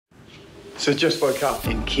So just woke up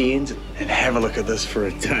in Cairns and have a look at this for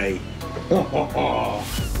a day.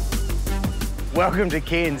 Welcome to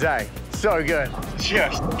Cairns, eh? So good.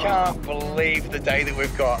 Just can't believe the day that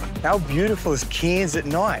we've got. How beautiful is Cairns at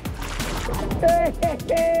night?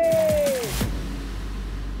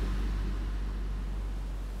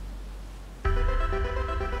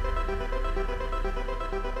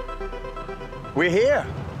 We're here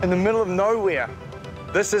in the middle of nowhere.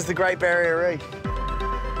 This is the Great Barrier Reef.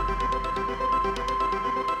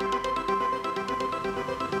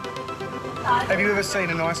 Have you ever seen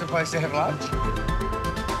a nicer place to have lunch?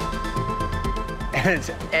 And it's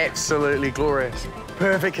absolutely glorious.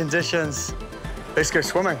 Perfect conditions. Let's go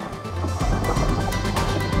swimming.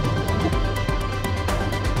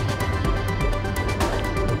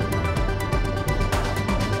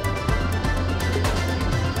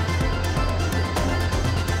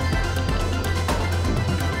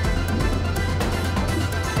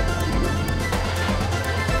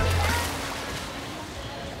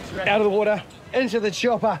 Out of the water, into the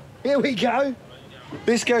chopper. Here we go.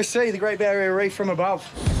 Let's go see the Great Barrier Reef from above.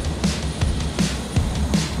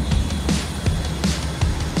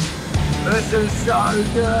 This is so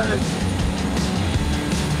good.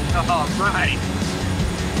 Oh, mate.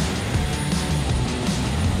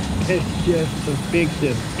 It's just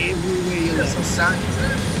perfection everywhere you look. Some sun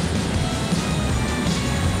too.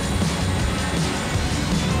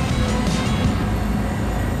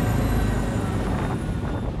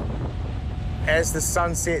 As the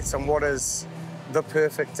sun sets on what is the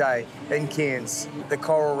perfect day in Cairns, the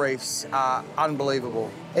coral reefs are unbelievable.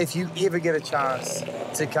 If you ever get a chance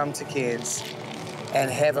to come to Cairns and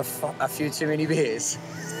have a few too many beers,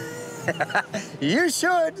 you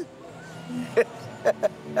should.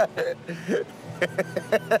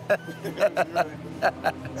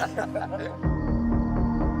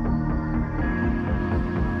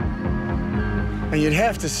 And you'd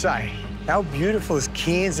have to say, how beautiful is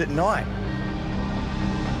Cairns at night?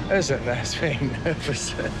 Isn't this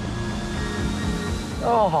magnificent?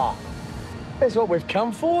 Oh, that's what we've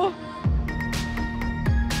come for?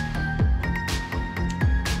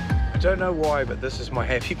 I don't know why, but this is my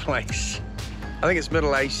happy place. I think it's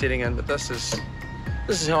middle age setting in, but this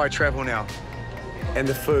is how I travel now. And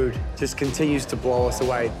the food just continues to blow us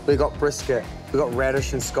away. We got brisket, we got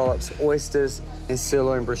radish and scallops, oysters and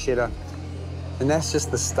sirloin bruschetta. And that's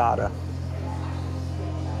just the starter.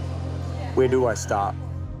 Where do I start?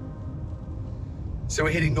 So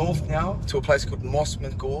we're heading north now to a place called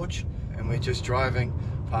Mossman Gorge, and we're just driving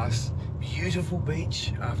past beautiful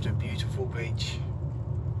beach after beautiful beach.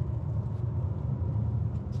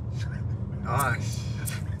 Nice.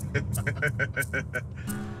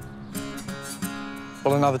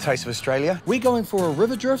 Well, another taste of Australia. We're going for a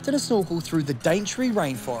river drift and a snorkel through the Daintree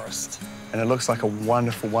rainforest. And it looks like a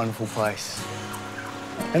wonderful, wonderful place.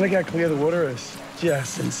 And look how clear the water is.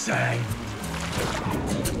 Just insane.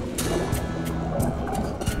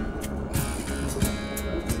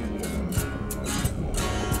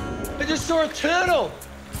 I just saw a turtle.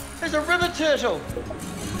 There's a river turtle.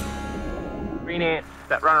 Green ants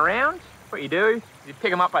that run around, what you do is you pick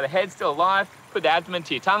them up by the head, still alive, put the abdomen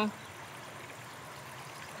to your tongue,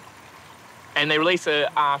 and they release a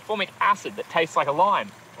formic acid that tastes like a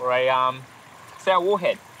lime or a sour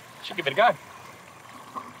warhead. Should give it a go.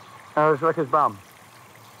 Oh, it's like his bum.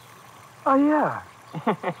 Oh, yeah.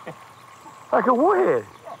 Like a warhead.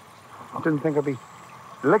 I didn't think I'd be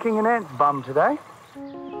licking an ant's bum today.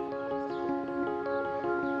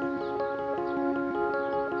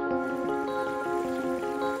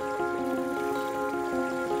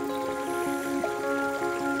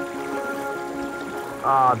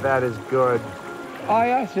 Ah, that is good. Oh,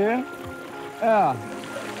 yeah, sure. Yeah.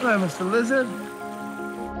 Hello, Mr. Lizard.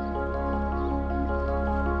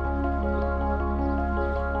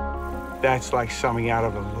 That's like something out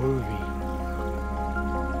of a movie.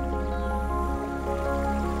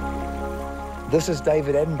 This is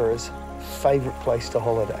David Attenborough's favourite place to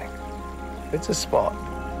holiday. It's a spot.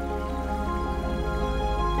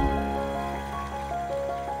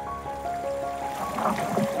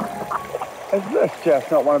 Is this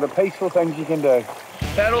just not one of the peaceful things you can do?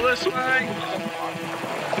 Pedal this way.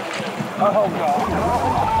 Oh, God.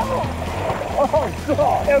 Oh,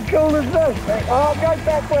 God. How cool is this? Oh, go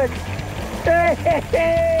backwards. Hey, hey,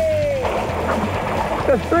 hey.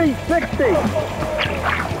 The 360.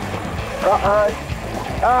 Uh-oh.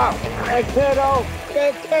 Oh, back pedal.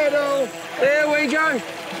 Back pedal. There we go.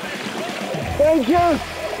 Thank you.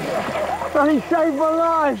 Oh, he saved my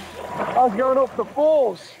life. I was going off the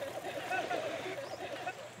falls.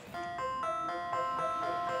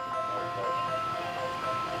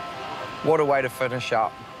 What a way to finish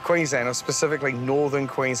up. Queensland, or specifically northern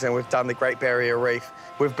Queensland, we've done the Great Barrier Reef.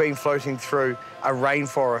 We've been floating through a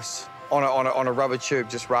rainforest on a rubber tube,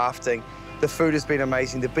 just rafting. The food has been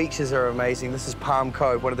amazing. The beaches are amazing. This is Palm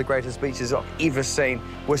Cove, one of the greatest beaches I've ever seen,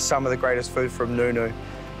 with some of the greatest food from Nunu.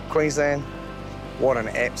 Queensland, what an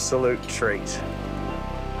absolute treat.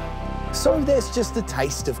 So that's just a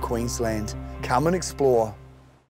taste of Queensland. Come and explore.